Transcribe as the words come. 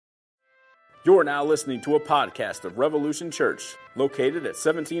You're now listening to a podcast of Revolution Church, located at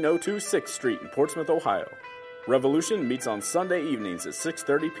 1702 6th Street in Portsmouth, Ohio. Revolution meets on Sunday evenings at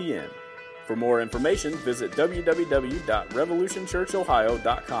 6:30 p.m. For more information, visit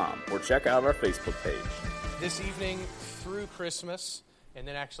www.revolutionchurchohio.com or check out our Facebook page. This evening through Christmas, and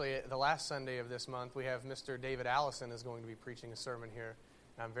then actually the last Sunday of this month, we have Mr. David Allison is going to be preaching a sermon here.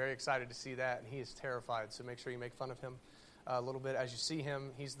 And I'm very excited to see that, and he is terrified, so make sure you make fun of him a little bit as you see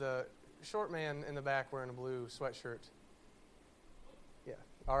him. He's the short man in the back wearing a blue sweatshirt. Yeah.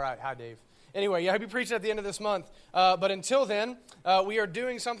 All right. Hi, Dave. Anyway, yeah, I'll be preaching at the end of this month. But until then, we are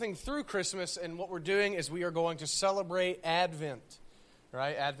doing something through Christmas, and what we're doing is we are going to celebrate Advent.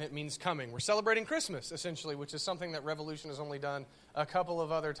 Right? Advent means coming. We're celebrating Christmas, essentially, which is something that Revolution has only done a couple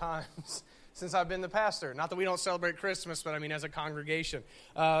of other times since I've been the pastor. Not that we don't celebrate Christmas, but I mean as a congregation.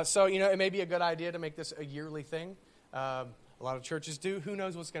 So, it may be a good idea to make this a yearly thing. A lot of churches do. Who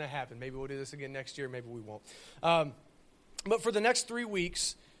knows what's going to happen? Maybe we'll do this again next year. Maybe we won't. But for the next 3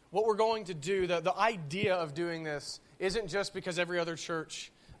 weeks, what we're going to do, the idea of doing this isn't just because every other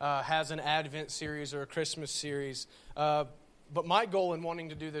church has an Advent series or a Christmas series. But my goal in wanting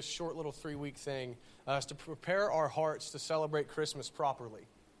to do this short little 3-week thing is to prepare our hearts to celebrate Christmas properly.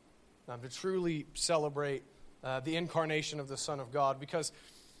 To truly celebrate the incarnation of the Son of God. Because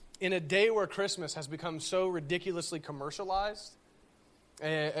in a day where Christmas has become so ridiculously commercialized,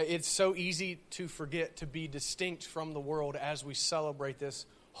 it's so easy to forget to be distinct from the world as we celebrate this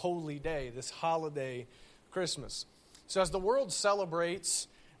holy day, this holiday, Christmas. So as the world celebrates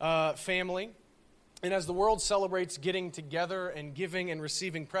family, and as the world celebrates getting together and giving and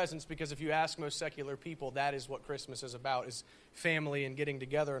receiving presents, because if you ask most secular people, that is what Christmas is about, is family and getting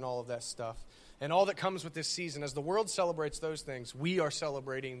together and all of that stuff. And all that comes with this season, as the world celebrates those things, we are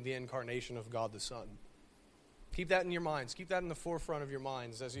celebrating the incarnation of God the Son. Keep that in your minds. Keep that in the forefront of your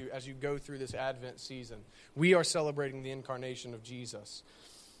minds as you go through this Advent season. We are celebrating the incarnation of Jesus.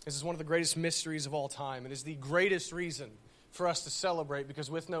 This is one of the greatest mysteries of all time. It is the greatest reason for us to celebrate, because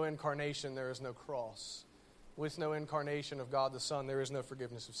with no incarnation, there is no cross. With no incarnation of God the Son, there is no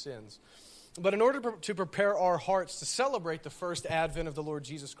forgiveness of sins. But in order to prepare our hearts to celebrate the first advent of the Lord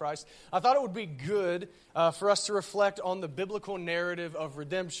Jesus Christ, I thought it would be good for us to reflect on the biblical narrative of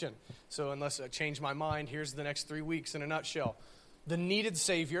redemption. So unless I change my mind, here's the next 3 weeks in a nutshell. The needed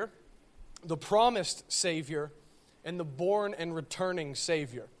Savior, the promised Savior, and the born and returning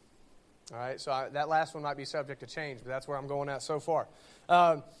Savior. All right, so that last one might be subject to change, but that's where I'm going at so far.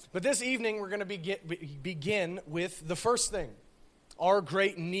 But this evening, we're going to begin with the first thing, our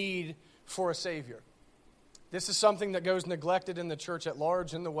great need for a Savior. This is something that goes neglected in the church at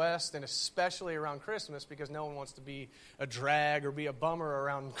large in the West, and especially around Christmas, because no one wants to be a drag or be a bummer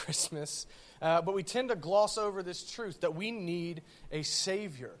around Christmas. But we tend to gloss over this truth that we need a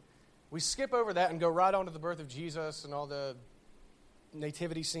Savior. We skip over that and go right on to the birth of Jesus and all the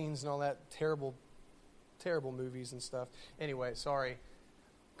nativity scenes and all that terrible, terrible movies and stuff. Anyway, sorry,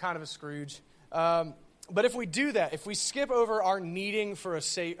 kind of a Scrooge. But if we do that, if we skip over our need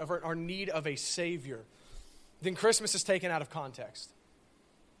of a Savior, then Christmas is taken out of context.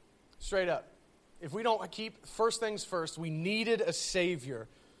 Straight up. If we don't keep first things first, we needed a Savior,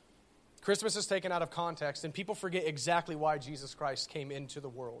 Christmas is taken out of context, and people forget exactly why Jesus Christ came into the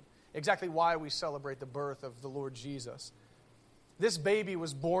world, exactly why we celebrate the birth of the Lord Jesus. This baby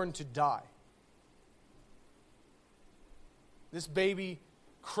was born to die. This baby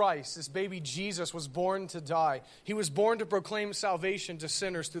Christ, this baby Jesus, was born to die. He was born to proclaim salvation to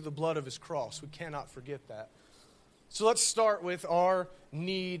sinners through the blood of his cross. We cannot forget that. So let's start with our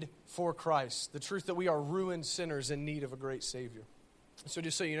need for Christ, the truth that we are ruined sinners in need of a great Savior. So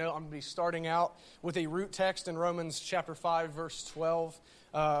just so you know, I'm going to be starting out with a root text in Romans chapter 5, verse 12.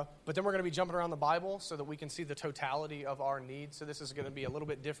 But then we're going to be jumping around the Bible so that we can see the totality of our needs. So this is going to be a little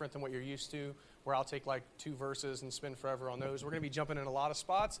bit different than what you're used to, where I'll take like 2 verses and spend forever on those. We're going to be jumping in a lot of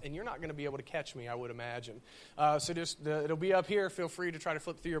spots, and you're not going to be able to catch me, I would imagine. So it'll be up here. Feel free to try to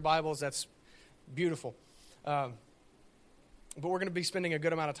flip through your Bibles. That's beautiful. But we're going to be spending a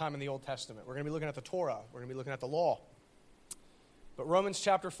good amount of time in the Old Testament. We're going to be looking at the Torah. We're going to be looking at the law. But Romans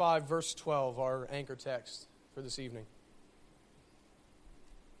chapter 5, verse 12, our anchor text for this evening.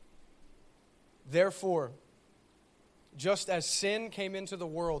 Therefore, just as sin came into the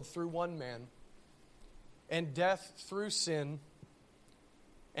world through one man, and death through sin,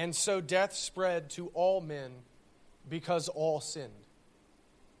 and so death spread to all men because all sinned.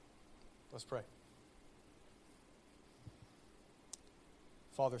 Let's pray.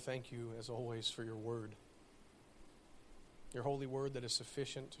 Father, thank you as always for your word. Your holy word that is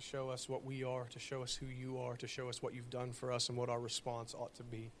sufficient to show us what we are, to show us who you are, to show us what you've done for us and what our response ought to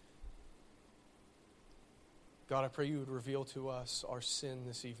be. God, I pray you would reveal to us our sin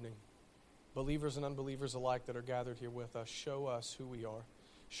this evening. Believers and unbelievers alike that are gathered here with us, show us who we are.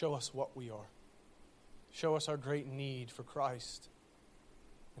 Show us what we are. Show us our great need for Christ.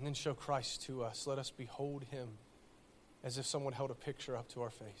 And then show Christ to us. Let us behold him as if someone held a picture up to our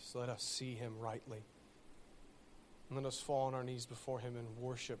face. Let us see him rightly. And let us fall on our knees before him and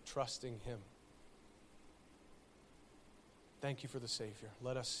worship, trusting him. Thank you for the Savior.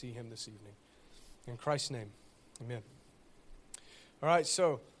 Let us see him this evening. In Christ's name, amen. All right,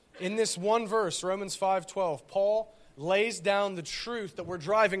 so in this one verse, Romans 5:12, Paul lays down the truth that we're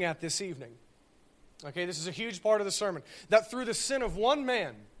driving at this evening. Okay, this is a huge part of the sermon. That through the sin of one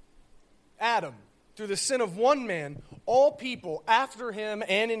man, Adam, through the sin of one man, all people after him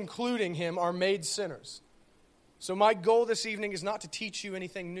and including him are made sinners. So my goal this evening is not to teach you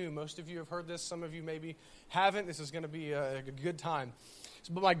anything new. Most of you have heard this. Some of you maybe haven't. This is going to be a good time.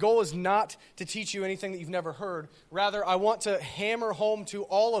 But my goal is not to teach you anything that you've never heard. Rather, I want to hammer home to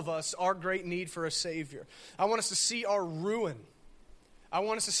all of us our great need for a Savior. I want us to see our ruin. I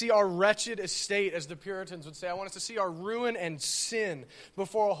want us to see our wretched estate, as the Puritans would say. I want us to see our ruin and sin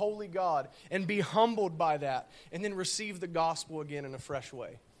before a holy God and be humbled by that and then receive the gospel again in a fresh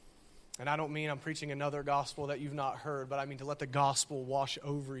way. And I don't mean I'm preaching another gospel that you've not heard, but I mean to let the gospel wash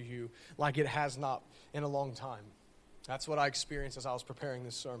over you like it has not in a long time. That's what I experienced as I was preparing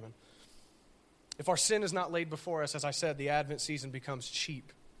this sermon. If our sin is not laid before us, as I said, the Advent season becomes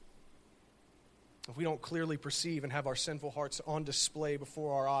cheap. If we don't clearly perceive and have our sinful hearts on display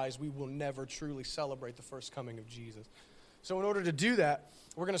before our eyes, we will never truly celebrate the first coming of Jesus. So in order to do that,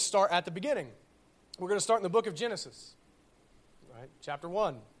 we're going to start at the beginning. We're going to start in the book of Genesis. Right? Chapter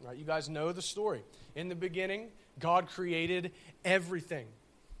 1. Right? You guys know the story. In the beginning, God created everything.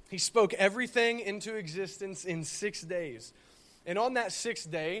 He spoke everything into existence in 6 days. And on that sixth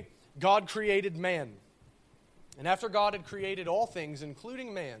day, God created man. And after God had created all things,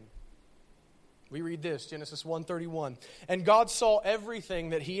 including man, we read this, Genesis 1:31. And God saw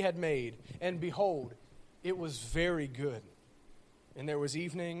everything that he had made, and behold, it was very good. And there was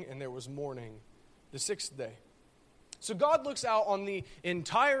evening and there was morning, the sixth day. So God looks out on the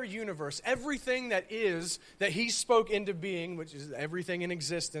entire universe, everything that he spoke into being, which is everything in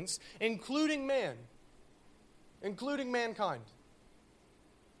existence, including man, including mankind,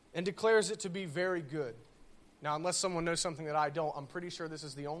 and declares it to be very good. Now, unless someone knows something that I don't, I'm pretty sure this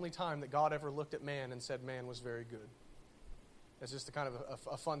is the only time that God ever looked at man and said man was very good. That's just a kind of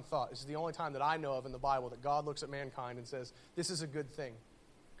a fun thought. This is the only time that I know of in the Bible that God looks at mankind and says, this is a good thing.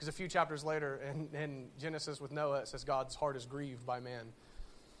 Because a few chapters later in Genesis with Noah, it says God's heart is grieved by man.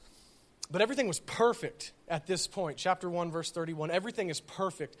 But everything was perfect at this point. Chapter 1, verse 31. Everything is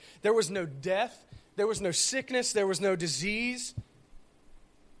perfect. There was no death. There was no sickness. There was no disease.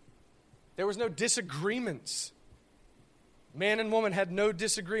 There was no disagreements. Man and woman had no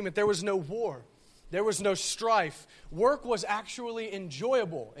disagreement. There was no war. There was no strife. Work was actually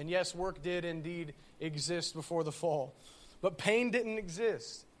enjoyable. And yes, work did indeed exist before the fall. But pain didn't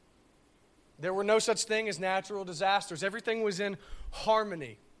exist. There were no such thing as natural disasters. Everything was in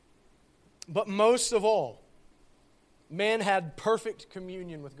harmony. But most of all, man had perfect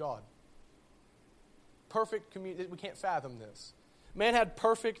communion with God. Perfect communion. We can't fathom this. Man had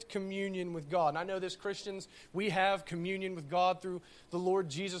perfect communion with God. And I know this, Christians, we have communion with God through the Lord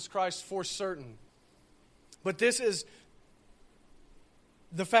Jesus Christ for certain. But this is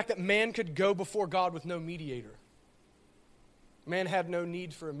the fact that man could go before God with no mediator. Man had no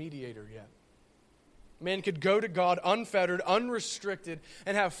need for a mediator yet. Man could go to God unfettered, unrestricted,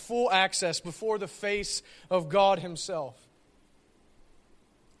 and have full access before the face of God himself.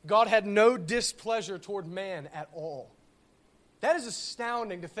 God had no displeasure toward man at all. That is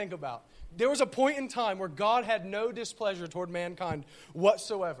astounding to think about. There was a point in time where God had no displeasure toward mankind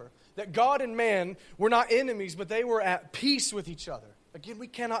whatsoever. That God and man were not enemies, but they were at peace with each other. Again, we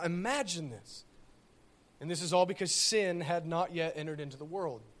cannot imagine this. And this is all because sin had not yet entered into the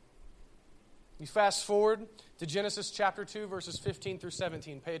world. You fast forward to Genesis chapter 2, verses 15 through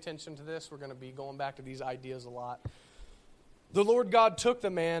 17. Pay attention to this. We're going to be going back to these ideas a lot. The Lord God took the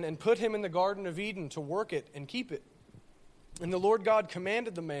man and put him in the Garden of Eden to work it and keep it. And the Lord God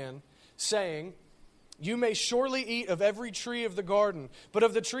commanded the man, saying, you may surely eat of every tree of the garden, but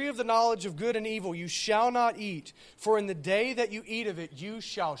of the tree of the knowledge of good and evil you shall not eat, for in the day that you eat of it you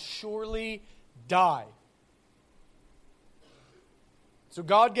shall surely die. So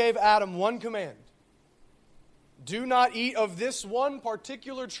God gave Adam one command. Do not eat of this one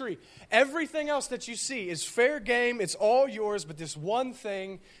particular tree. Everything else that you see is fair game. It's all yours, but this one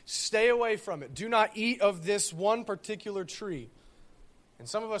thing, stay away from it. Do not eat of this one particular tree. And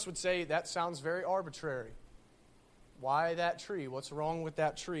some of us would say that sounds very arbitrary. Why that tree? What's wrong with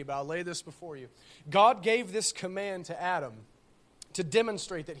that tree? But I'll lay this before you. God gave this command to Adam to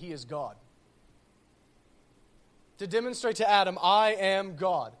demonstrate that he is God. To demonstrate to Adam, I am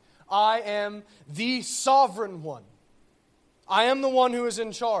God. I am the sovereign one. I am the one who is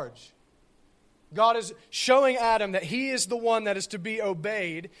in charge. God is showing Adam that he is the one that is to be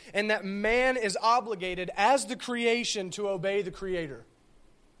obeyed, and that man is obligated as the creation to obey the Creator.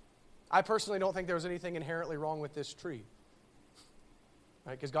 I personally don't think there was anything inherently wrong with this tree.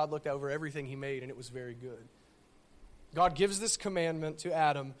 Right? Because God looked over everything he made, and it was very good. God gives this commandment to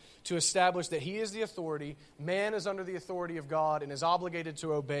Adam to establish that he is the authority, man is under the authority of God, and is obligated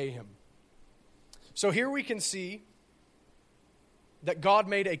to obey him. So here we can see that God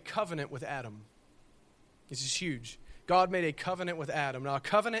made a covenant with Adam. This is huge. God made a covenant with Adam. Now, a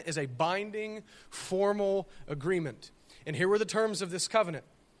covenant is a binding, formal agreement. And here were the terms of this covenant.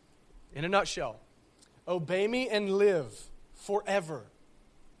 In a nutshell, obey me and live forever.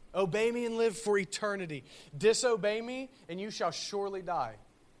 Obey me and live for eternity. Disobey me and you shall surely die.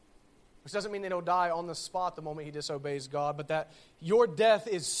 Which doesn't mean they don't die on the spot the moment he disobeys God, but that your death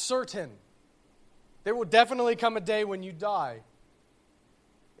is certain. There will definitely come a day when you die.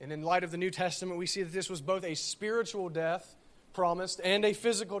 And in light of the New Testament, we see that this was both a spiritual death promised and a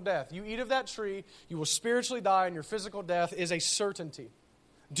physical death. You eat of that tree, you will spiritually die, and your physical death is a certainty.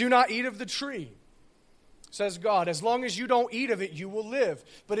 Do not eat of the tree, says God. As long as you don't eat of it, you will live.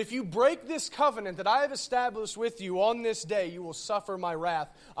 But if you break this covenant that I have established with you on this day, you will suffer my wrath.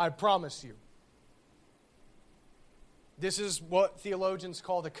 I promise you. This is what theologians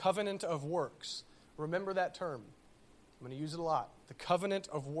call the covenant of works. Remember that term. I'm going to use it a lot. The covenant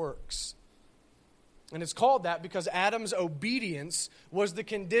of works. And it's called that because Adam's obedience was the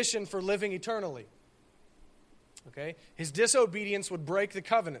condition for living eternally. Okay? His disobedience would break the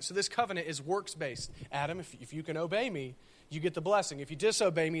covenant. So this covenant is works-based. Adam, if you can obey me, you get the blessing. If you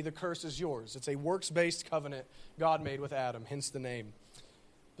disobey me, the curse is yours. It's a works-based covenant God made with Adam, hence the name.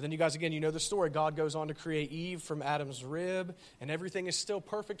 But then you guys, again, you know the story. God goes on to create Eve from Adam's rib, and everything is still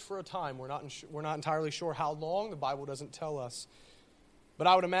perfect for a time. We're not entirely sure how long. The Bible doesn't tell us. But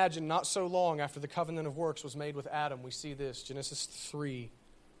I would imagine not so long after the covenant of works was made with Adam, we see this, Genesis 3.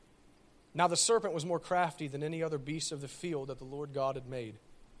 Now the serpent was more crafty than any other beast of the field that the Lord God had made.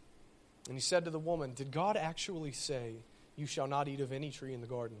 And he said to the woman, did God actually say, you shall not eat of any tree in the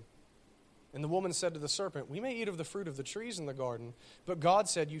garden? And the woman said to the serpent, we may eat of the fruit of the trees in the garden, but God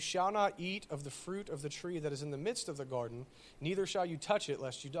said, you shall not eat of the fruit of the tree that is in the midst of the garden, neither shall you touch it,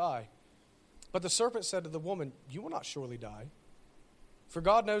 lest you die. But the serpent said to the woman, you will not surely die. For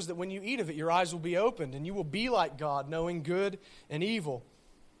God knows that when you eat of it, your eyes will be opened, and you will be like God, knowing good and evil.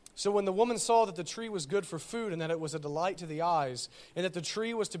 So when the woman saw that the tree was good for food, and that it was a delight to the eyes, and that the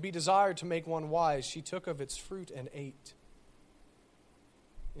tree was to be desired to make one wise, she took of its fruit and ate.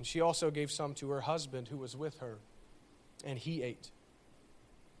 And she also gave some to her husband who was with her, and he ate.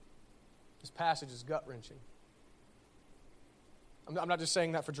 This passage is gut-wrenching. I'm not just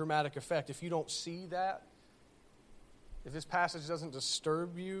saying that for dramatic effect. If you don't see that, if this passage doesn't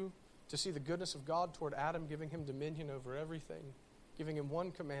disturb you to see the goodness of God toward Adam, giving him dominion over everything, giving him one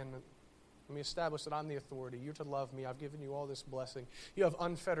commandment, let me establish that I'm the authority. You're to love me. I've given you all this blessing. You have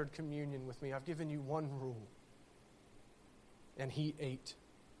unfettered communion with me. I've given you one rule. And he ate.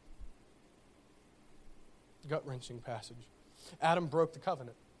 Gut-wrenching passage. Adam broke the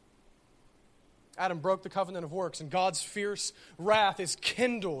covenant. Adam broke the covenant of works, and God's fierce wrath is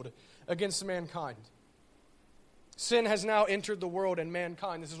kindled against mankind. Sin has now entered the world and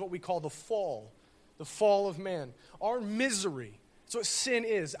mankind. This is what we call the fall of man. Our misery, that's what sin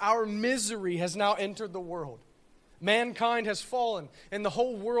is. Our misery has now entered the world. Mankind has fallen, and the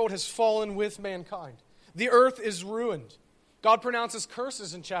whole world has fallen with mankind. The earth is ruined. God pronounces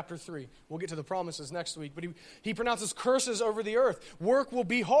curses in chapter 3. We'll get to the promises next week, but he pronounces curses over the earth. Work will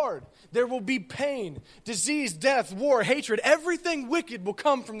be hard. There will be pain, disease, death, war, hatred. Everything wicked will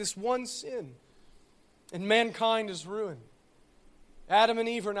come from this one sin. And mankind is ruined. Adam and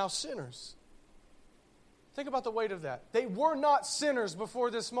Eve are now sinners. Think about the weight of that. They were not sinners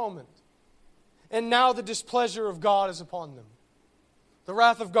before this moment. And now the displeasure of God is upon them. The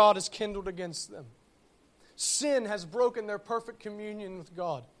wrath of God is kindled against them. Sin has broken their perfect communion with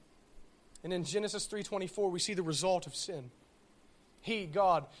God. And in Genesis 3:24, we see the result of sin. He,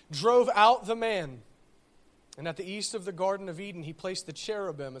 God, drove out the man. And at the east of the Garden of Eden, he placed the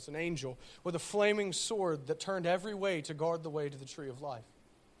cherubim as an angel with a flaming sword that turned every way to guard the way to the tree of life.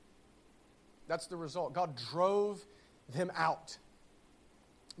 That's the result. God drove them out.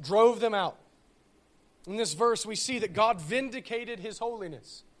 Drove them out. In this verse, we see that God vindicated his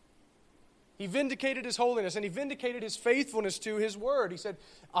holiness. He vindicated his holiness, and he vindicated his faithfulness to his word. He said,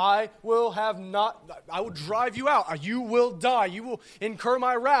 I will drive you out. You will die. You will incur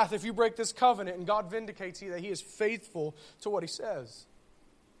my wrath if you break this covenant. And God vindicates that he is faithful to what he says.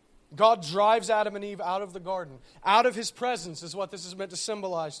 God drives Adam and Eve out of the garden. Out of his presence is what this is meant to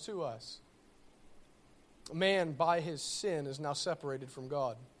symbolize to us. Man, by his sin, is now separated from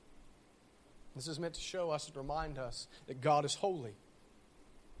God. This is meant to show us and remind us that God is holy.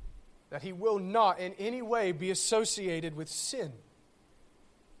 That he will not in any way be associated with sin.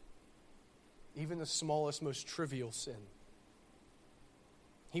 Even the smallest, most trivial sin.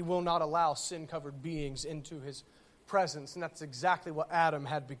 He will not allow sin-covered beings into his presence, and that's exactly what Adam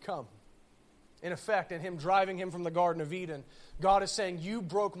had become. In effect, in him driving him from the Garden of Eden, God is saying, you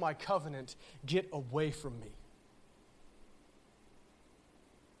broke my covenant, get away from me.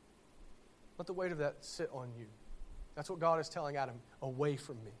 Let the weight of that sit on you. That's what God is telling Adam, away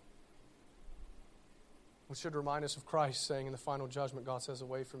from me. Which should remind us of Christ saying in the final judgment, God says,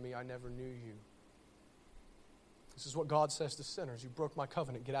 away from me, I never knew you. This is what God says to sinners. You broke my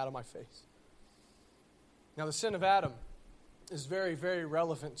covenant, get out of my face. Now, the sin of Adam is very, very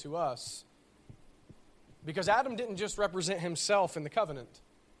relevant to us because Adam didn't just represent himself in the covenant.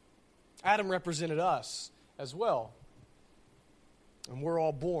 Adam represented us as well. And we're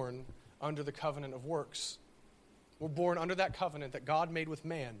all born under the covenant of works. We're born under that covenant that God made with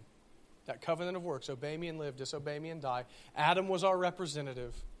man. That covenant of works, obey me and live, disobey me and die. Adam was our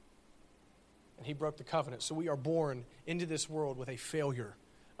representative, and he broke the covenant. So we are born into this world with a failure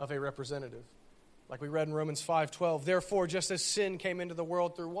of a representative. Like we read in Romans 5:12, therefore, just as sin came into the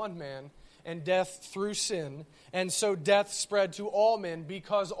world through one man, and death through sin, and so death spread to all men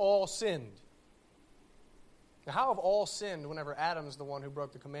because all sinned. Now, how have all sinned whenever Adam's the one who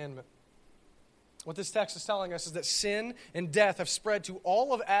broke the commandment? What this text is telling us is that sin and death have spread to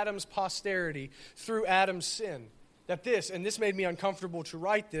all of Adam's posterity through Adam's sin. That this made me uncomfortable to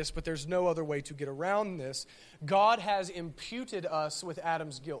write this, but there's no other way to get around this. God has imputed us with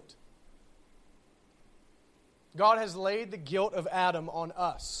Adam's guilt. God has laid the guilt of Adam on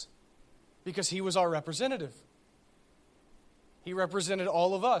us because he was our representative. He represented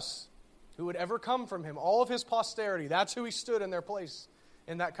all of us who would ever come from him, all of his posterity. That's who he stood in their place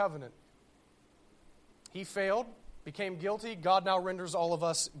in that covenant. He failed, became guilty. God now renders all of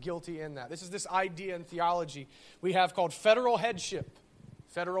us guilty in that. This is this idea in theology we have called federal headship.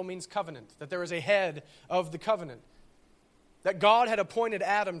 Federal means covenant, that there is a head of the covenant. That God had appointed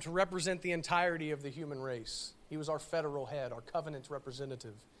Adam to represent the entirety of the human race. He was our federal head, our covenant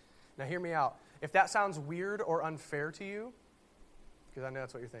representative. Now hear me out. If that sounds weird or unfair to you, because I know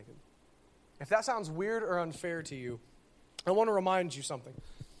that's what you're thinking. If that sounds weird or unfair to you, I want to remind you something.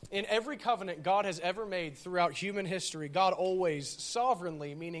 In every covenant God has ever made throughout human history, God always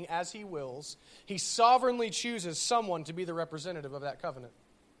sovereignly, meaning as he wills, he sovereignly chooses someone to be the representative of that covenant.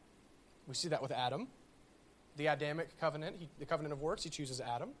 We see that with Adam. The Adamic covenant, the covenant of works, he chooses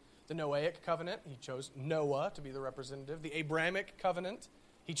Adam. The Noahic covenant, he chose Noah to be the representative. The Abrahamic covenant,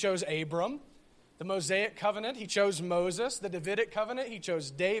 he chose Abram. The Mosaic covenant, he chose Moses. The Davidic covenant, he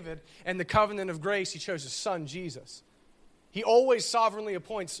chose David. And the covenant of grace, he chose his son, Jesus. He always sovereignly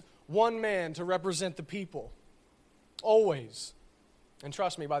appoints one man to represent the people. Always. And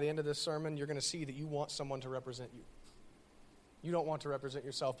trust me, by the end of this sermon, you're going to see that you want someone to represent you. You don't want to represent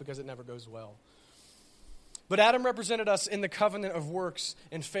yourself because it never goes well. But Adam represented us in the covenant of works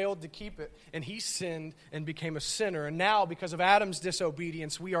and failed to keep it. And he sinned and became a sinner. And now, because of Adam's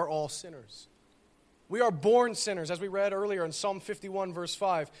disobedience, we are all sinners. We are born sinners. As we read earlier in Psalm 51, verse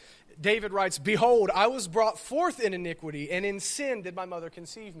 5, David writes, behold, I was brought forth in iniquity, and in sin did my mother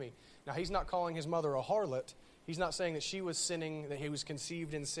conceive me. Now, he's not calling his mother a harlot. He's not saying that she was sinning, that he was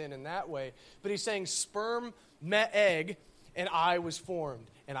conceived in sin in that way. But he's saying sperm met egg, and I was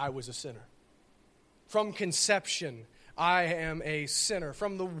formed, and I was a sinner. From conception, I am a sinner.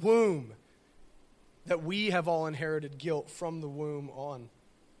 From the womb, that we have all inherited guilt from the womb on.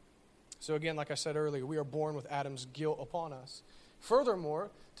 So again, like I said earlier, we are born with Adam's guilt upon us. Furthermore,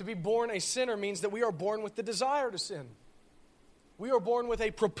 to be born a sinner means that we are born with the desire to sin. We are born with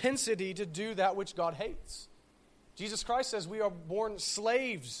a propensity to do that which God hates. Jesus Christ says we are born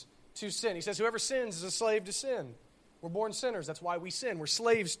slaves to sin. He says whoever sins is a slave to sin. We're born sinners. That's why we sin. We're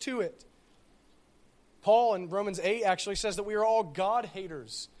slaves to it. Paul in Romans 8 actually says that we are all God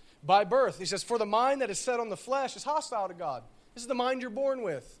haters by birth. He says, for the mind that is set on the flesh is hostile to God. This is the mind you're born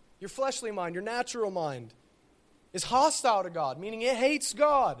with. Your fleshly mind, your natural mind, is hostile to God, meaning it hates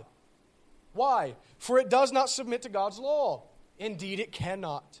God. Why? For it does not submit to God's law. Indeed, it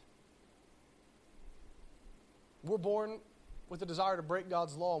cannot. We're born with the desire to break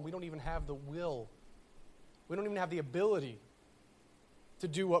God's law, and we don't even have the will. We don't even have the ability to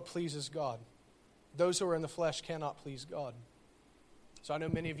do what pleases God. Those who are in the flesh cannot please God. So I know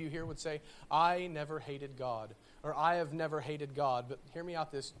many of you here would say, I never hated God, or I have never hated God. But hear me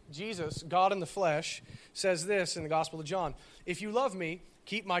out this. Jesus, God in the flesh, says this in the Gospel of John, if you love me,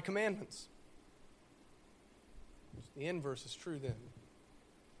 keep my commandments. The inverse is true then.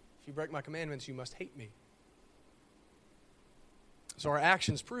 If you break my commandments, you must hate me. So our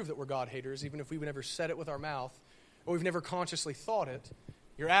actions prove that we're God haters, even if we've never said it with our mouth, or we've never consciously thought it.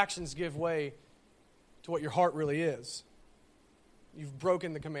 Your actions give way to what your heart really is. You've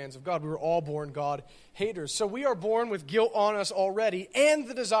broken the commands of God. We were all born God haters. So we are born with guilt on us already and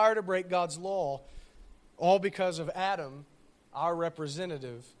the desire to break God's law, all because of Adam, our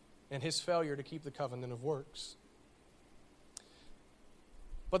representative, and his failure to keep the covenant of works.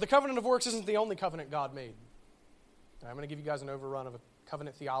 But the covenant of works isn't the only covenant God made. I'm going to give you guys an overrun of a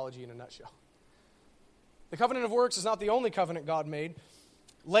covenant theology in a nutshell. The covenant of works is not the only covenant God made.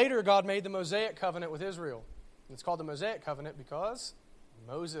 Later, God made the Mosaic covenant with Israel. And it's called the Mosaic covenant because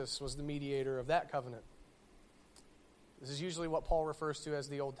Moses was the mediator of that covenant. This is usually what Paul refers to as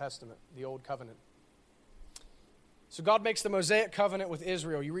the Old Testament, the Old Covenant. So God makes the Mosaic covenant with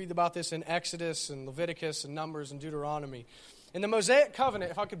Israel. You read about this in Exodus and Leviticus and Numbers and Deuteronomy. In the Mosaic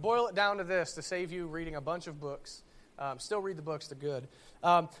covenant, if I could boil it down to this to save you reading a bunch of books, still read the books, they're good.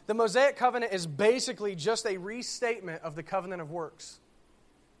 The Mosaic covenant is basically just a restatement of the covenant of works.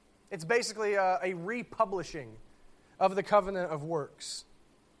 It's basically a republishing of the covenant of works.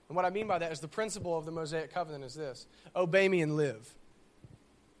 And what I mean by that is the principle of the Mosaic covenant is this: obey me and live.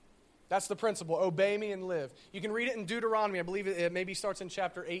 That's the principle. Obey me and live. You can read it in Deuteronomy. I believe it maybe starts in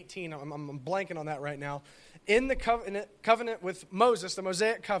chapter 18. I'm blanking on that right now. In the covenant with Moses, the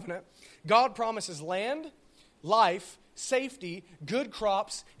Mosaic covenant, God promises land, life, safety, good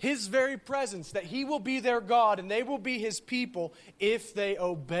crops, his very presence, that he will be their God and they will be his people if they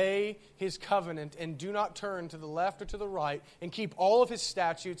obey his covenant and do not turn to the left or to the right and keep all of his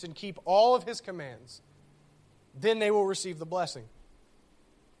statutes and keep all of his commands. Then they will receive the blessing.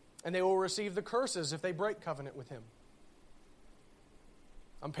 And they will receive the curses if they break covenant with him.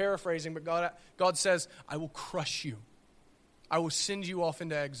 I'm paraphrasing, but God says, I will crush you. I will send you off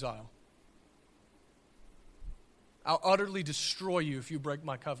into exile. I'll utterly destroy you if you break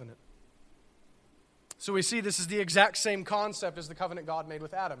my covenant. So we see this is the exact same concept as the covenant God made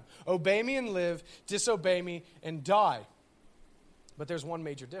with Adam. Obey me and live, disobey me and die. But there's one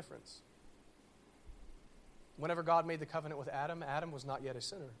major difference. Whenever God made the covenant with Adam, Adam was not yet a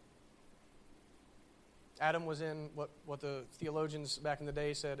sinner. Adam was in what the theologians back in the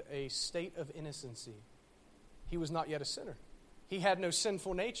day said, a state of innocency. He was not yet a sinner. He had no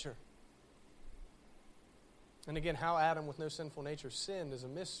sinful nature. And again, how Adam with no sinful nature sinned is a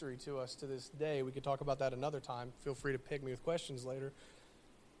mystery to us to this day. We could talk about that another time. Feel free to pick me with questions later.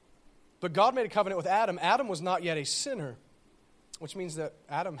 But God made a covenant with Adam. Adam was not yet a sinner, which means that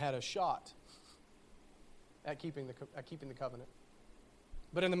Adam had a shot at keeping the covenant.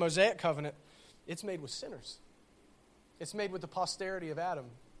 But in the Mosaic covenant, it's made with sinners. It's made with the posterity of Adam.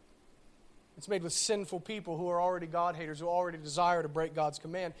 It's made with sinful people who are already God haters, who already desire to break God's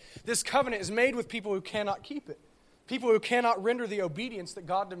command. This covenant is made with people who cannot keep it. People who cannot render the obedience that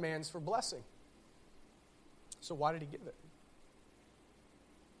God demands for blessing. So why did he give it?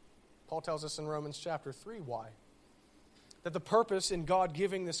 Paul tells us in Romans chapter 3 why. That the purpose in God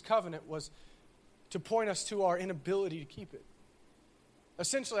giving this covenant was to point us to our inability to keep it.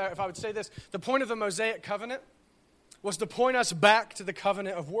 Essentially, if I would say this, the point of the Mosaic covenant was to point us back to the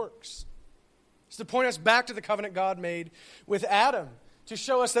covenant of works. It's to point us back to the covenant God made with Adam, to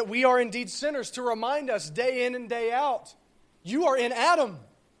show us that we are indeed sinners, to remind us day in and day out, you are in Adam.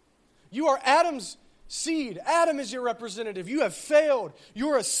 You are Adam's seed. Adam is your representative. You have failed.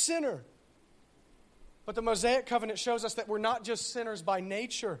 You're a sinner. But the Mosaic covenant shows us that we're not just sinners by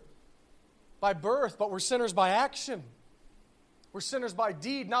nature, by birth, but we're sinners by action. We're sinners by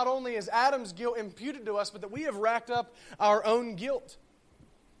deed. Not only is Adam's guilt imputed to us, but that we have racked up our own guilt.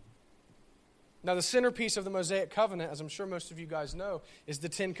 Now, the centerpiece of the Mosaic covenant, as I'm sure most of you guys know, is the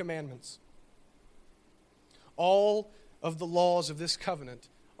Ten Commandments. All of the laws of this covenant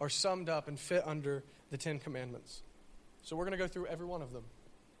are summed up and fit under the Ten Commandments. So we're going to go through every one of them.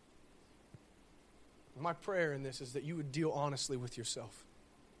 My prayer in this is that you would deal honestly with yourself.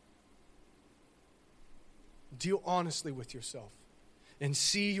 Deal honestly with yourself and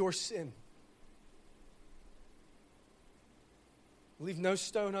see your sin. Leave no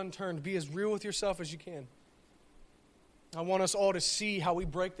stone unturned. Be as real with yourself as you can. I want us all to see how we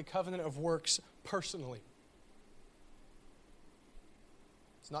break the covenant of works personally.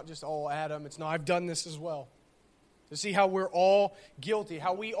 It's not just, oh, Adam. It's not, I've done this as well. To see how we're all guilty,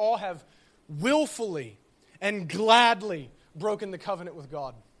 how we all have willfully and gladly broken the covenant with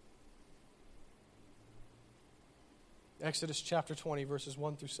God. Exodus chapter 20, verses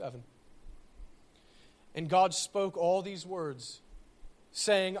 1 through 7. And God spoke all these words,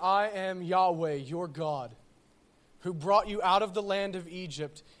 saying, I am Yahweh, your God, who brought you out of the land of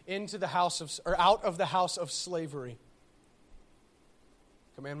Egypt into the out of the house of slavery.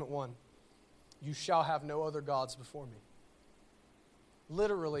 Commandment 1, you shall have no other gods before me.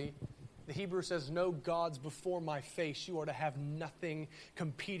 Literally, the Hebrew says, no gods before my face. You are to have nothing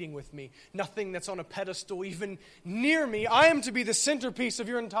competing with me. Nothing that's on a pedestal even near me. I am to be the centerpiece of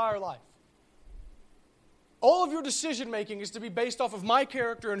your entire life. All of your decision making is to be based off of my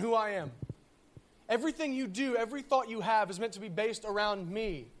character and who I am. Everything you do, every thought you have is meant to be based around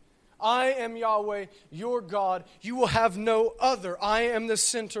me. I am Yahweh, your God. You will have no other. I am the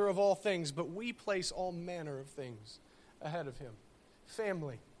center of all things. But we place all manner of things ahead of him.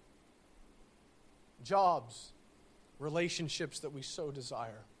 Family, jobs, relationships that we so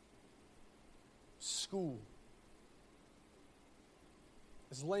desire, school.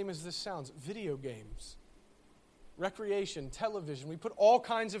 As lame as this sounds, video games, recreation, television. We put all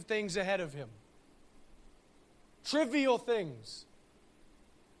kinds of things ahead of him. Trivial things.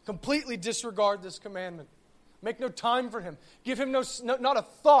 Completely disregard this commandment. Make no time for him. Give him not a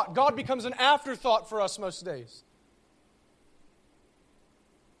thought. God becomes an afterthought for us most days.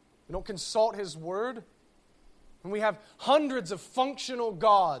 We don't consult his word. And we have hundreds of functional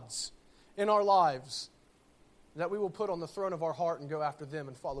gods in our lives that we will put on the throne of our heart and go after them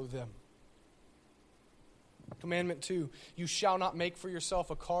and follow them. Commandment 2, you shall not make for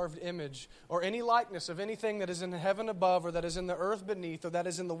yourself a carved image or any likeness of anything that is in heaven above or that is in the earth beneath or that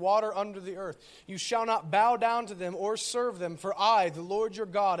is in the water under the earth. You shall not bow down to them or serve them, for I, the Lord your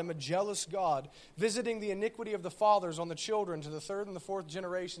God, am a jealous God, visiting the iniquity of the fathers on the children to the third and the fourth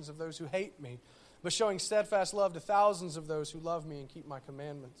generations of those who hate me, but showing steadfast love to thousands of those who love me and keep my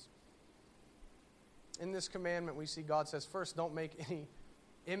commandments. In this commandment we see God says, first, don't make any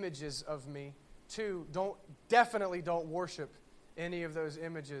images of me. 2, definitely don't worship any of those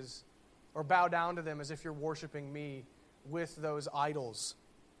images or bow down to them as if you're worshiping me with those idols.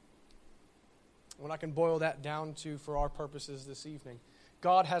 When I can boil that down to, for our purposes this evening,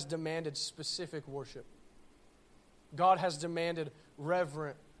 God has demanded specific worship. God has demanded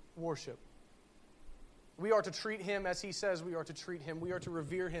reverent worship. We are to treat him as he says we are to treat him. We are to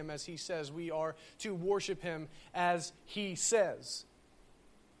revere him as he says. We are to worship him as he says.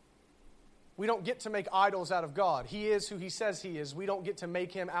 We don't get to make idols out of God. He is who he says he is. We don't get to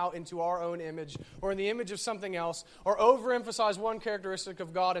make him out into our own image or in the image of something else or overemphasize one characteristic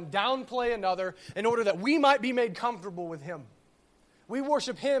of God and downplay another in order that we might be made comfortable with him. We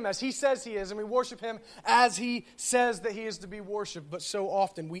worship him as he says he is, and we worship him as he says that he is to be worshipped. But so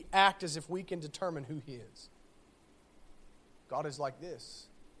often we act as if we can determine who he is. God is like this.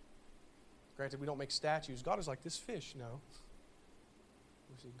 Granted, we don't make statues. God is like this fish. No.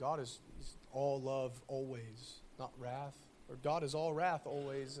 We see God is all love always, not wrath. Or God is all wrath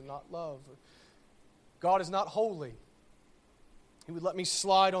always and not love. Or God is not holy. He would let me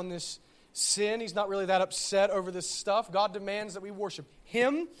slide on this sin. He's not really that upset over this stuff. God demands that we worship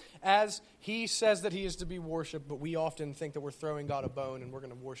him as he says that he is to be worshipped, but we often think that we're throwing God a bone and we're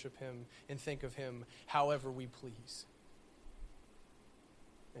going to worship him and think of him however we please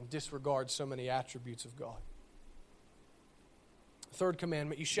and disregard so many attributes of God. Third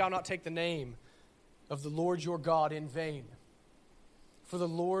commandment, you shall not take the name of the Lord your God in vain, for the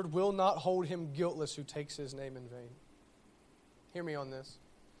Lord will not hold him guiltless who takes his name in vain. Hear me on this.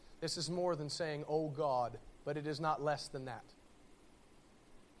 This is more than saying, oh God, but it is not less than that.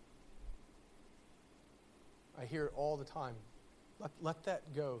 I hear it all the time. Let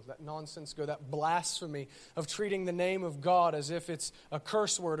that go, that nonsense go, that blasphemy of treating the name of God as if it's a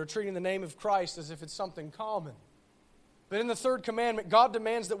curse word or treating the name of Christ as if it's something common. But in the third commandment, God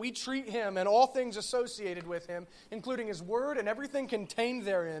demands that we treat him and all things associated with him, including his word and everything contained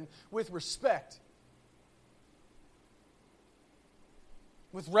therein, with respect,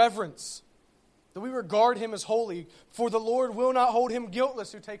 with reverence, that we regard him as holy, for the Lord will not hold him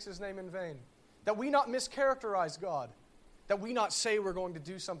guiltless who takes his name in vain. That we not mischaracterize God, that we not say we're going to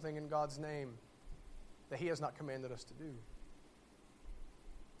do something in God's name that he has not commanded us to do.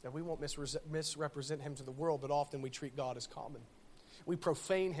 That we won't misrepresent him to the world, but often we treat God as common. We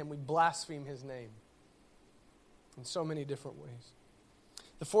profane him, we blaspheme his name in so many different ways.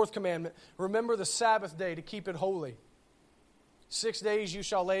 The fourth commandment, remember the Sabbath day to keep it holy. 6 days you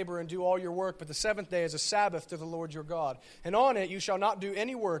shall labor and do all your work, but the seventh day is a Sabbath to the Lord your God. And on it you shall not do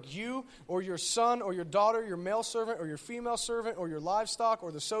any work, you or your son or your daughter, your male servant or your female servant, or your livestock,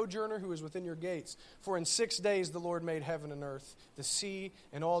 or the sojourner who is within your gates. For in 6 days the Lord made heaven and earth, the sea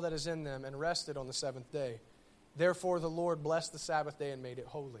and all that is in them, and rested on the seventh day. Therefore the Lord blessed the Sabbath day and made it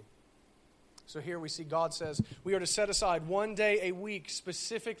holy. So here we see God says we are to set aside one day a week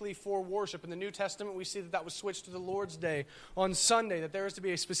specifically for worship. In the New Testament, we see that was switched to the Lord's Day on Sunday, that there is to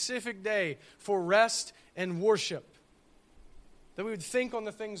be a specific day for rest and worship. That we would think on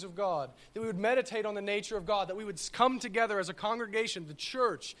the things of God, that we would meditate on the nature of God, that we would come together as a congregation, the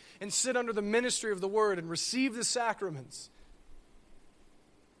church, and sit under the ministry of the Word and receive the sacraments.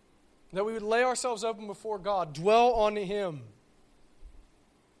 That we would lay ourselves open before God, dwell on Him.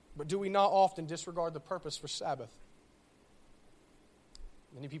 But do we not often disregard the purpose for Sabbath?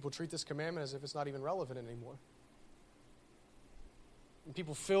 Many people treat this commandment as if it's not even relevant anymore. And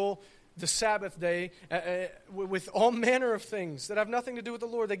people fill the Sabbath day with all manner of things that have nothing to do with the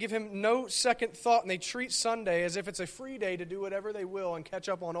Lord. They give Him no second thought, and they treat Sunday as if it's a free day to do whatever they will and catch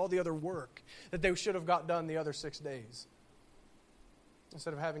up on all the other work that they should have got done the other 6 days.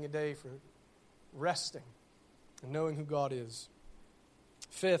 Instead of having a day for resting and knowing who God is.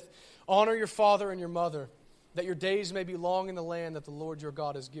 Fifth, honor your father and your mother, that your days may be long in the land that the Lord your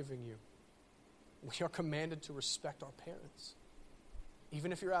God is giving you. We are commanded to respect our parents,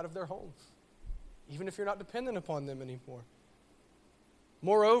 even if you're out of their home, even if you're not dependent upon them anymore.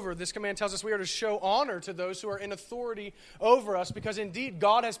 Moreover, this command tells us we are to show honor to those who are in authority over us, because indeed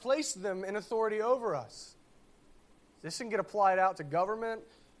God has placed them in authority over us. This can get applied out to government,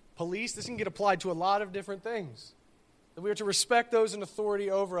 police. This can get applied to a lot of different things. That we are to respect those in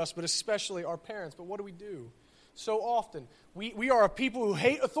authority over us, but especially our parents. But what do? So often, we are a people who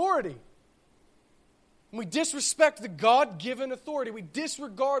hate authority. We disrespect the God-given authority. We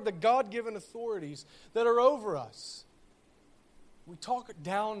disregard the God-given authorities that are over us. We talk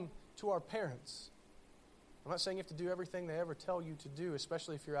down to our parents. I'm not saying you have to do everything they ever tell you to do,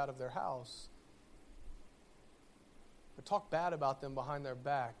 especially if you're out of their house. But talk bad about them behind their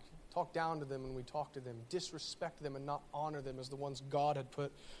back. Talk down to them when we talk to them. Disrespect them and not honor them as the ones God had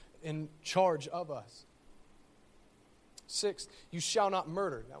put in charge of us. Sixth, you shall not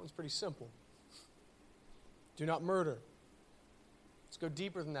murder. That one's pretty simple. Do not murder. Let's go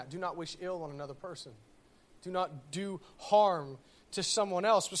deeper than that. Do not wish ill on another person. Do not do harm to someone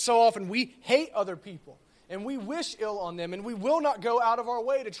else. But so often we hate other people and we wish ill on them, and we will not go out of our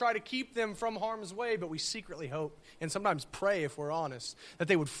way to try to keep them from harm's way, but we secretly hope and sometimes pray, if we're honest, that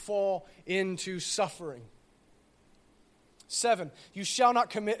they would fall into suffering. 7, you shall not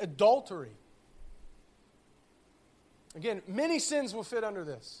commit adultery. Again, many sins will fit under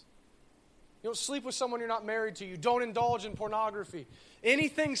this. You don't sleep with someone you're not married to. You don't indulge in pornography.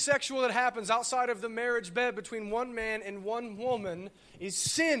 Anything sexual that happens outside of the marriage bed between one man and one woman is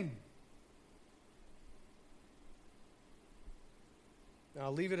sin. Now,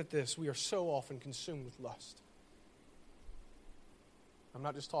 I'll leave it at this. We are so often consumed with lust. I'm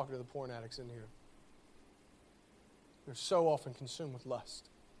not just talking to the porn addicts in here. We're so often consumed with lust.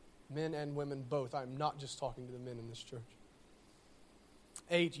 Men and women both. I'm not just talking to the men in this church.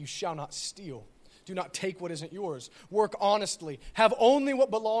 8, you shall not steal. Do not take what isn't yours. Work honestly. Have only what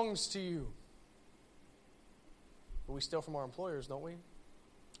belongs to you. But we steal from our employers, don't we?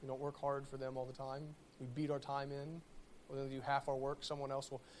 We don't work hard for them all the time. We beat our time in. We'll do half our work. Someone else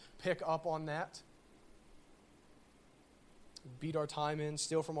will pick up on that. Beat our time in,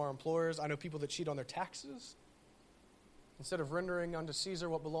 steal from our employers. I know people that cheat on their taxes. Instead of rendering unto Caesar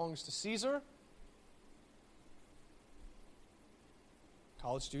what belongs to Caesar.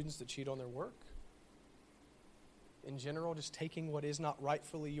 College students that cheat on their work. In general, just taking what is not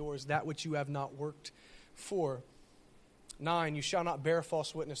rightfully yours, that which you have not worked for. 9, you shall not bear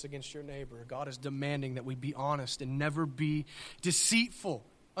false witness against your neighbor. God is demanding that we be honest and never be deceitful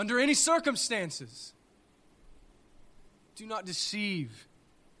under any circumstances. Do not deceive.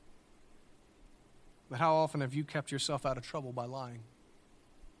 But how often have you kept yourself out of trouble by lying?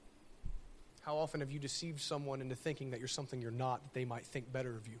 How often have you deceived someone into thinking that you're something you're not, that they might think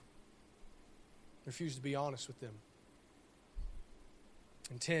better of you? Refuse to be honest with them.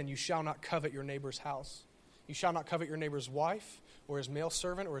 And 10, you shall not covet your neighbor's house. You shall not covet your neighbor's wife, or his male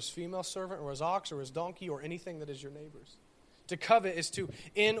servant, or his female servant, or his ox, or his donkey, or anything that is your neighbor's. To covet is to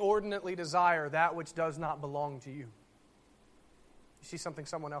inordinately desire that which does not belong to you. You see something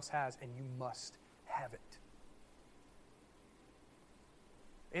someone else has, and you must have it.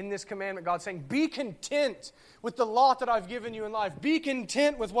 In this commandment, God's saying, be content with the lot that I've given you in life. Be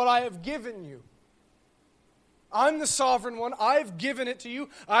content with what I have given you. I'm the sovereign one. I've given it to you.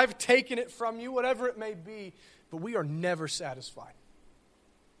 I've taken it from you, whatever it may be. But we are never satisfied.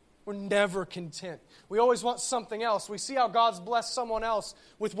 We're never content. We always want something else. We see how God's blessed someone else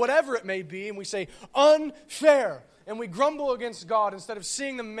with whatever it may be, and we say, unfair. And we grumble against God instead of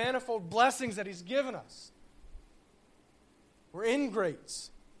seeing the manifold blessings that He's given us. We're ingrates.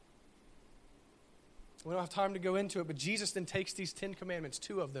 We don't have time to go into it, but Jesus then takes these 10 commandments,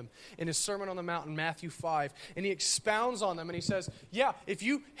 2 of them, in His Sermon on the Mount in Matthew 5, and He expounds on them, and He says, yeah, if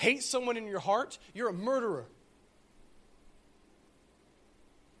you hate someone in your heart, you're a murderer.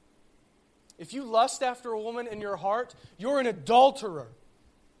 If you lust after a woman in your heart, you're an adulterer.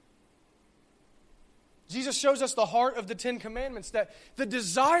 Jesus shows us the heart of the 10 commandments, that the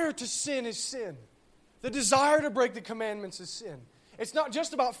desire to sin is sin. The desire to break the commandments is sin. It's not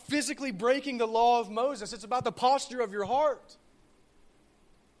just about physically breaking the law of Moses. It's about the posture of your heart.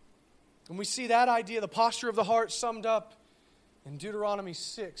 And we see that idea, the posture of the heart, summed up in Deuteronomy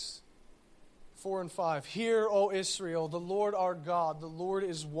 6, 4 and 5. Hear, O Israel, the Lord our God, the Lord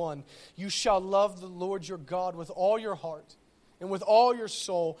is one. You shall love the Lord your God with all your heart, and with all your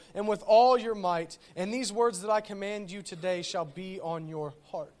soul, and with all your might. And these words that I command you today shall be on your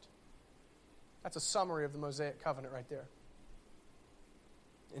heart. That's a summary of the Mosaic covenant right there.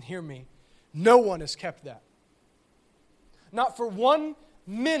 And hear me, no one has kept that. Not for 1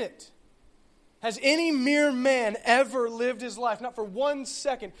 minute has any mere man ever lived his life, not for 1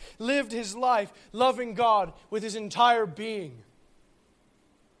 second, lived his life loving God with his entire being.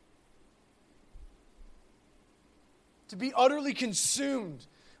 To be utterly consumed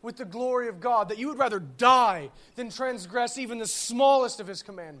with the glory of God, that you would rather die than transgress even the smallest of His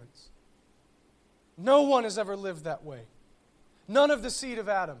commandments. No one has ever lived that way. None of the seed of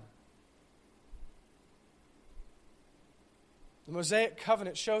Adam. The Mosaic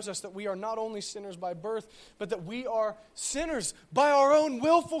covenant shows us that we are not only sinners by birth, but that we are sinners by our own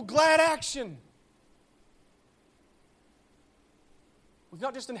willful, glad action. We've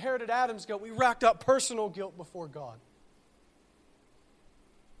not just inherited Adam's guilt, we racked up personal guilt before God.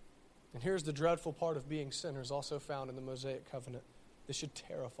 And here's the dreadful part of being sinners, also found in the Mosaic covenant. This should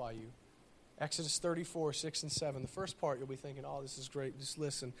terrify you. Exodus 34, 6 and 7. The first part, you'll be thinking, oh, this is great. Just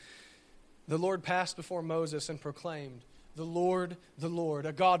listen. The Lord passed before Moses and proclaimed, the Lord,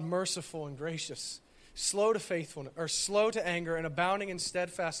 a God merciful and gracious, slow to anger and abounding in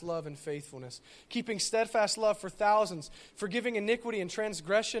steadfast love and faithfulness, keeping steadfast love for thousands, forgiving iniquity and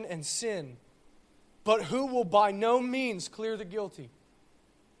transgression and sin, but who will by no means clear the guilty,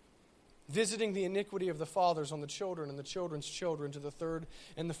 visiting the iniquity of the fathers on the children and the children's children to the 3rd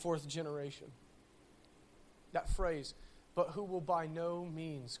and the 4th generation. That phrase, but who will by no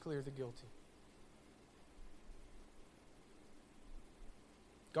means clear the guilty.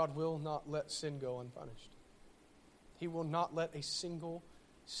 God will not let sin go unpunished. He will not let a single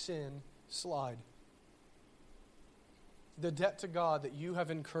sin slide. The debt to God that you have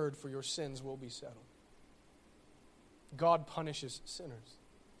incurred for your sins will be settled. God punishes sinners.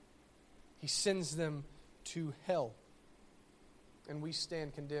 He sends them to hell. And we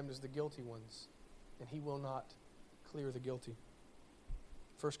stand condemned as the guilty ones. And He will not clear the guilty.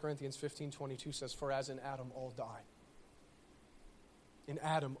 1 Corinthians 15:22 says, for as in Adam all die. In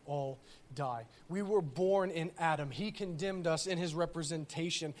Adam all die. We were born in Adam. He condemned us in His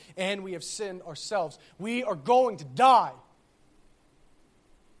representation, and we have sinned ourselves. We are going to die.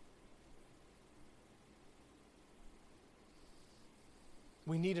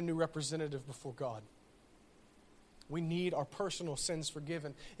 We need a new representative before God. We need our personal sins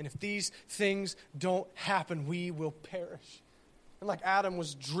forgiven. And if these things don't happen, we will perish. And like Adam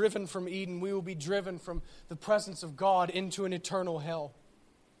was driven from Eden, we will be driven from the presence of God into an eternal hell.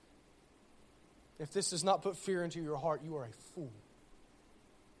 If this does not put fear into your heart, you are a fool.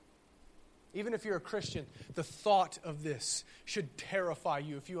 Even if you're a Christian, the thought of this should terrify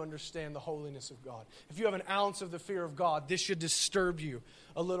you if you understand the holiness of God. If you have an ounce of the fear of God, this should disturb you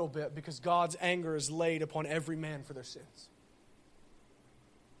a little bit because God's anger is laid upon every man for their sins.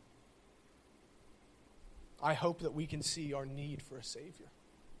 I hope that we can see our need for a Savior.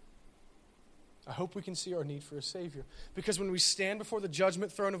 I hope we can see our need for a Savior. Because when we stand before the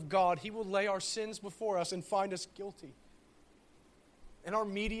judgment throne of God, He will lay our sins before us and find us guilty. And our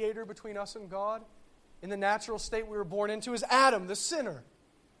mediator between us and God, in the natural state we were born into, is Adam, the sinner.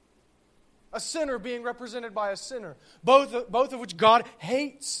 A sinner being represented by a sinner, both of which God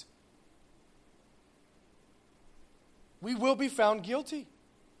hates. We will be found guilty.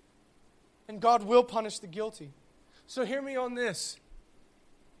 And God will punish the guilty. So hear me on this.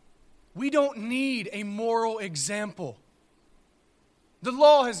 We don't need a moral example. The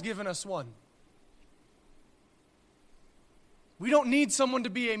law has given us one. We don't need someone to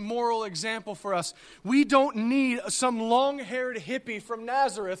be a moral example for us. We don't need some long-haired hippie from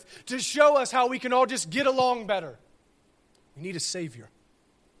Nazareth to show us how we can all just get along better. We need a Savior.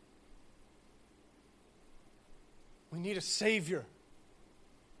 We need a Savior.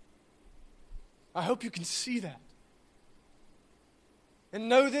 I hope you can see that. And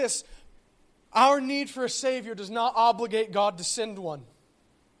know this, our need for a Savior does not obligate God to send one.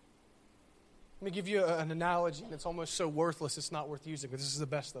 Let me give you an analogy, and it's almost so worthless it's not worth using, but this is the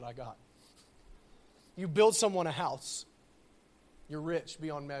best that I got. You build someone a house. You're rich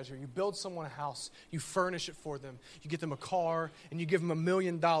beyond measure. You build someone a house. You furnish it for them. You get them a car, and you give them $1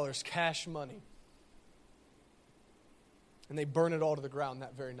 million cash money. And they burn it all to the ground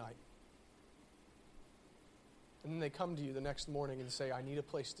that very night. And then they come to you the next morning and say, I need a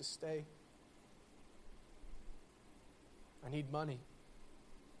place to stay. I need money.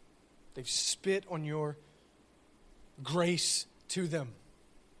 They've spit on your grace to them.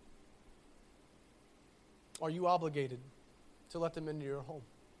 Are you obligated to let them into your home?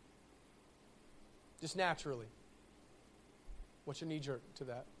 Just naturally. What's your knee-jerk to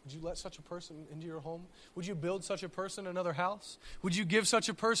that? Would you let such a person into your home? Would you build such a person another house? Would you give such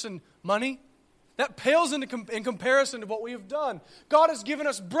a person money? That pales in comparison to what we have done. God has given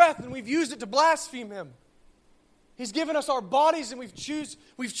us breath and we've used it to blaspheme Him. He's given us our bodies and we've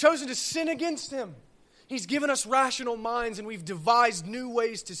chosen to sin against Him. He's given us rational minds and we've devised new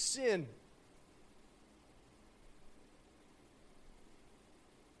ways to sin.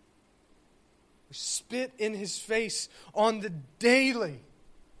 We spit in His face on the daily.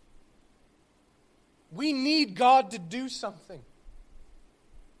 We need God to do something.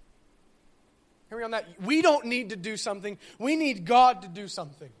 Hear me on that. We don't need to do something. We need God to do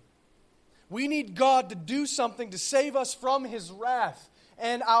something. We need God to do something to save us from His wrath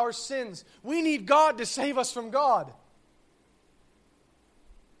and our sins. We need God to save us from God.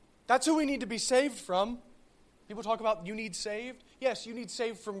 That's who we need to be saved from. People talk about you need saved. Yes, you need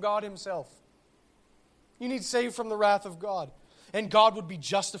saved from God Himself. You need saved from the wrath of God. And God would be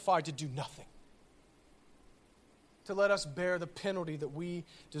justified to do nothing. To let us bear the penalty that we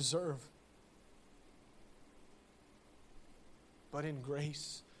deserve. But in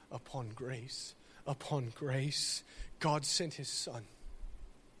grace upon grace upon grace, God sent His Son,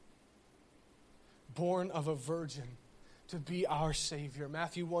 born of a virgin, to be our Savior.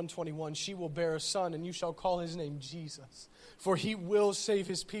 Matthew 1:21, she will bear a son, and you shall call His name Jesus, for He will save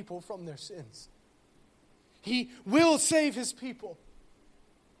His people from their sins. He will save His people.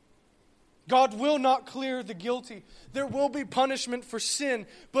 God will not clear the guilty. There will be punishment for sin,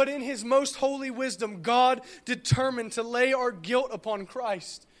 but in His most holy wisdom, God determined to lay our guilt upon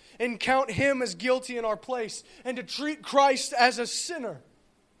Christ and count Him as guilty in our place and to treat Christ as a sinner.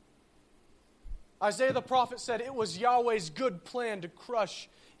 Isaiah the prophet said it was Yahweh's good plan to crush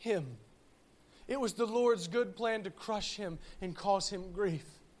Him. It was the Lord's good plan to crush Him and cause Him grief.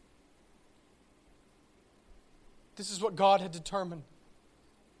 This is what God had determined.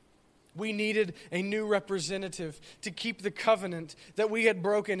 We needed a new representative to keep the covenant that we had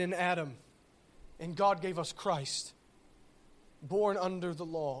broken in Adam. And God gave us Christ, born under the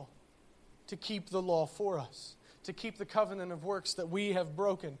law, to keep the law for us, to keep the covenant of works that we have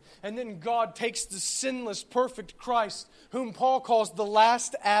broken. And then God takes the sinless, perfect Christ, whom Paul calls the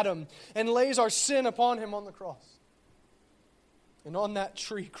last Adam, and lays our sin upon Him on the cross. And on that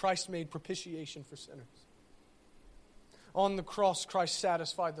tree, Christ made propitiation for sinners. On the cross, Christ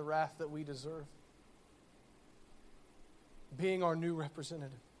satisfied the wrath that we deserve, being our new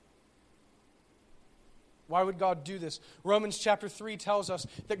representative. Why would God do this? Romans chapter 3 tells us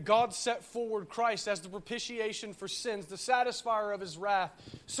that God set forward Christ as the propitiation for sins, the satisfier of His wrath,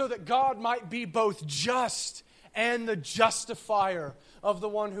 so that God might be both just and the justifier of the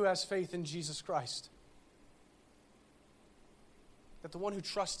one who has faith in Jesus Christ. That the one who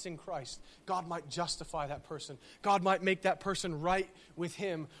trusts in Christ, God might justify that person. God might make that person right with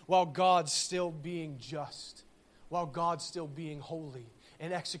Him while God's still being just, while God's still being holy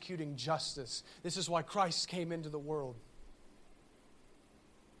and executing justice. This is why Christ came into the world.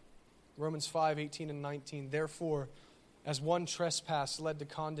 Romans 5:18 and 19. Therefore, as one trespass led to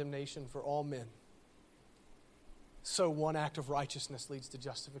condemnation for all men, so one act of righteousness leads to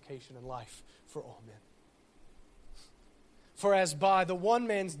justification and life for all men. For as by the one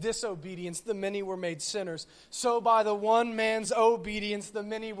man's disobedience the many were made sinners, so by the one man's obedience the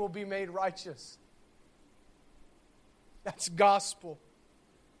many will be made righteous. That's gospel.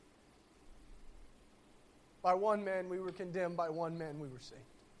 By one man we were condemned, by one man we were saved.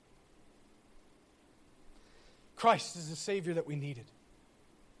 Christ is the Savior that we needed.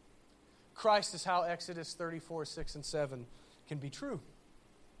 Christ is how Exodus 34:6 and 7 can be true.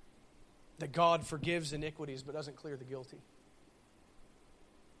 That God forgives iniquities but doesn't clear the guilty.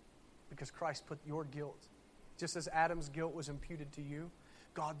 Because Christ put your guilt, just as Adam's guilt was imputed to you,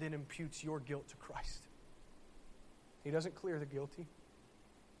 God then imputes your guilt to Christ. He doesn't clear the guilty.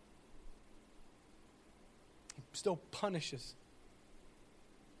 He still punishes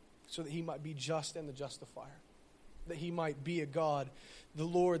so that He might be just and the justifier. That He might be a God, the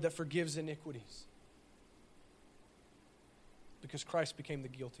Lord that forgives iniquities. Because Christ became the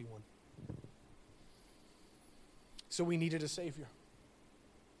guilty one. So we needed a Savior.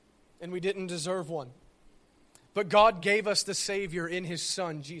 And we didn't deserve one. But God gave us the Savior in His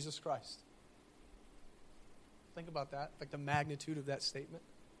Son, Jesus Christ. Think about that, like the magnitude of that statement.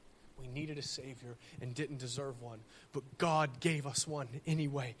 We needed a Savior and didn't deserve one. But God gave us one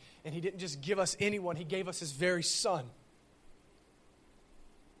anyway. And He didn't just give us anyone, He gave us His very Son.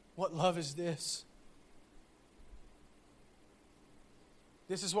 What love is this?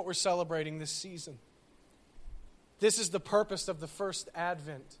 This is what we're celebrating this season. This is the purpose of the first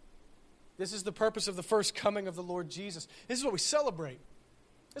Advent. This is the purpose of the first coming of the Lord Jesus. This is what we celebrate.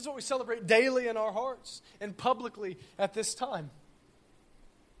 This is what we celebrate daily in our hearts and publicly at this time.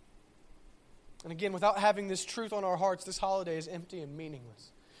 And again, without having this truth on our hearts, this holiday is empty and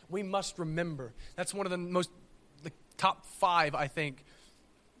meaningless. We must remember. That's one of the top 5, I think,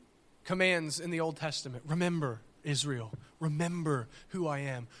 commands in the Old Testament. Remember, Israel. Remember who I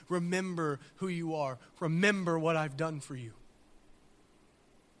am. Remember who you are. Remember what I've done for you.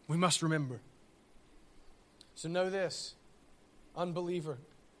 We must remember. So know this, unbeliever.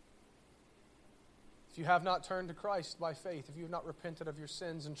 If you have not turned to Christ by faith, if you have not repented of your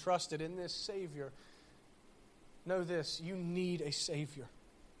sins and trusted in this Savior, know this, you need a Savior.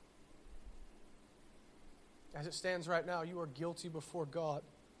 As it stands right now, you are guilty before God.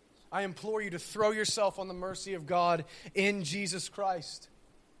 I implore you to throw yourself on the mercy of God in Jesus Christ.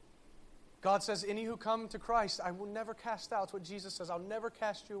 God says, any who come to Christ, I will never cast out. That's what Jesus says. I'll never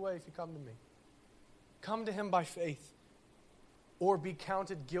cast you away if you come to me. Come to Him by faith or be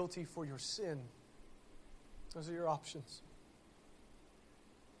counted guilty for your sin. Those are your options.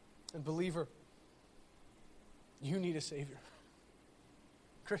 And believer, you need a Savior.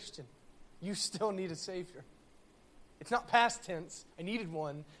 Christian, you still need a Savior. It's not past tense. I needed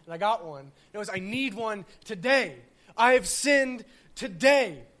one and I got one. No, it's I need one today. I have sinned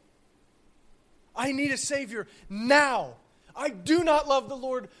today. I need a Savior now. I do not love the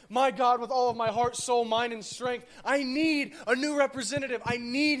Lord my God with all of my heart, soul, mind, and strength. I need a new representative. I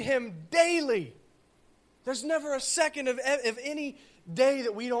need Him daily. There's never a second of any day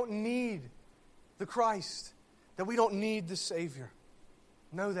that we don't need the Christ, that we don't need the Savior.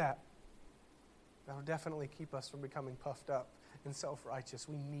 Know that. That'll definitely keep us from becoming puffed up and self-righteous.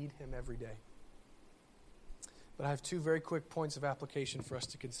 We need Him every day. But I have 2 very quick points of application for us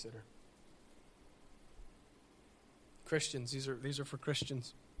to consider. Christians, these are for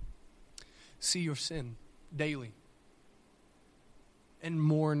Christians. See your sin daily and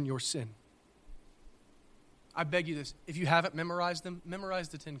mourn your sin. I beg you this, if you haven't memorized them, memorize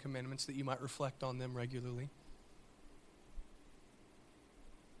the 10 Commandments that you might reflect on them regularly.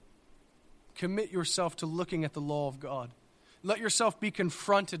 Commit yourself to looking at the law of God. Let yourself be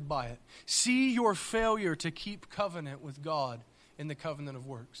confronted by it. See your failure to keep covenant with God in the covenant of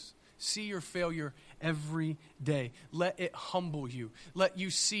works. See your failure every day. Let it humble you. Let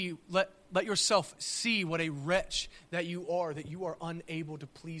yourself see what a wretch that you are unable to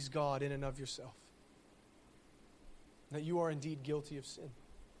please God in and of yourself. That you are indeed guilty of sin.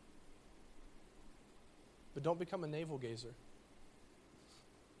 But don't become a navel gazer.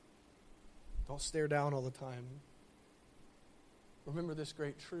 Don't stare down all the time. Remember this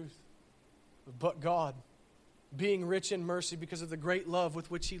great truth. But God, being rich in mercy because of the great love with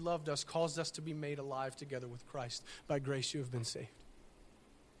which He loved us, caused us to be made alive together with Christ. By grace you have been saved.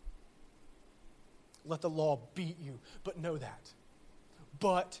 Let the law beat you, but know that.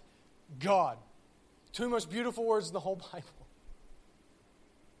 But God. 2 most beautiful words in the whole Bible.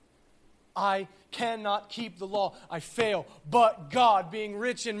 I cannot keep the law. I fail. But God, being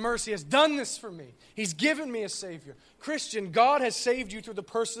rich in mercy, has done this for me. He's given me a Savior. Christian, God has saved you through the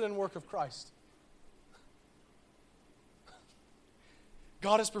person and work of Christ.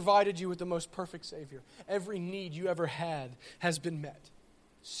 God has provided you with the most perfect Savior. Every need you ever had has been met.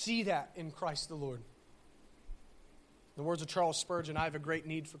 See that in Christ the Lord. In the words of Charles Spurgeon, I have a great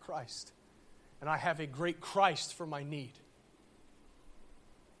need for Christ. And I have a great Christ for my need.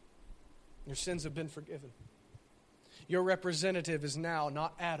 Your sins have been forgiven. Your representative is now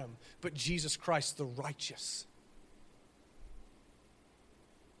not Adam, but Jesus Christ the righteous.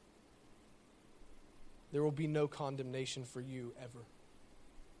 There will be no condemnation for you ever.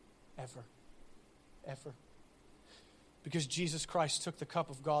 Ever. Ever. Because Jesus Christ took the cup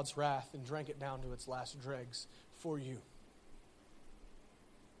of God's wrath and drank it down to its last dregs for you.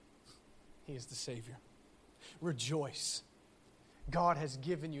 He is the Savior. Rejoice. God has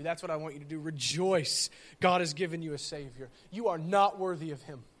given you. That's what I want you to do. Rejoice. God has given you a Savior. You are not worthy of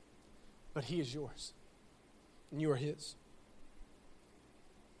Him, but He is yours. And you are His.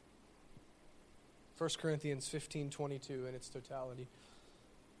 1 Corinthians 15:22 in its totality.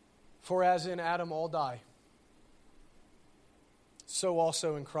 For as in Adam all die, so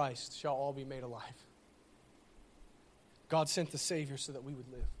also in Christ shall all be made alive. God sent the Savior so that we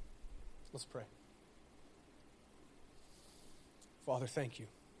would live. Let's pray. Father, thank you.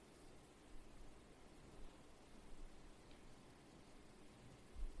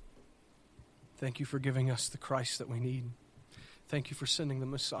 Thank you for giving us the Christ that we need. Thank you for sending the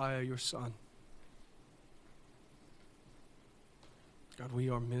Messiah, your Son. God, we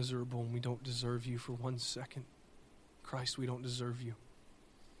are miserable and we don't deserve you for 1 second. Christ, we don't deserve you.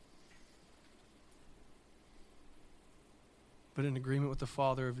 But in agreement with the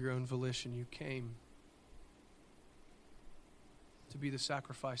Father of your own volition, you came to be the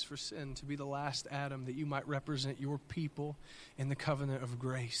sacrifice for sin, to be the last Adam, that you might represent your people in the covenant of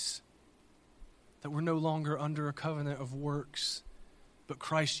grace. That we're no longer under a covenant of works, but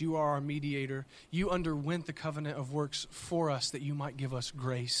Christ, you are our mediator. You underwent the covenant of works for us that you might give us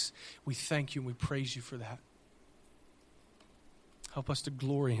grace. We thank you and we praise you for that. Help us to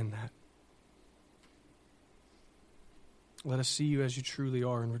glory in that. Let us see you as you truly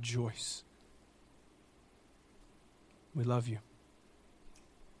are and rejoice. We love you.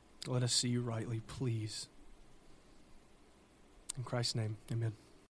 Let us see you rightly, please. In Christ's name, amen.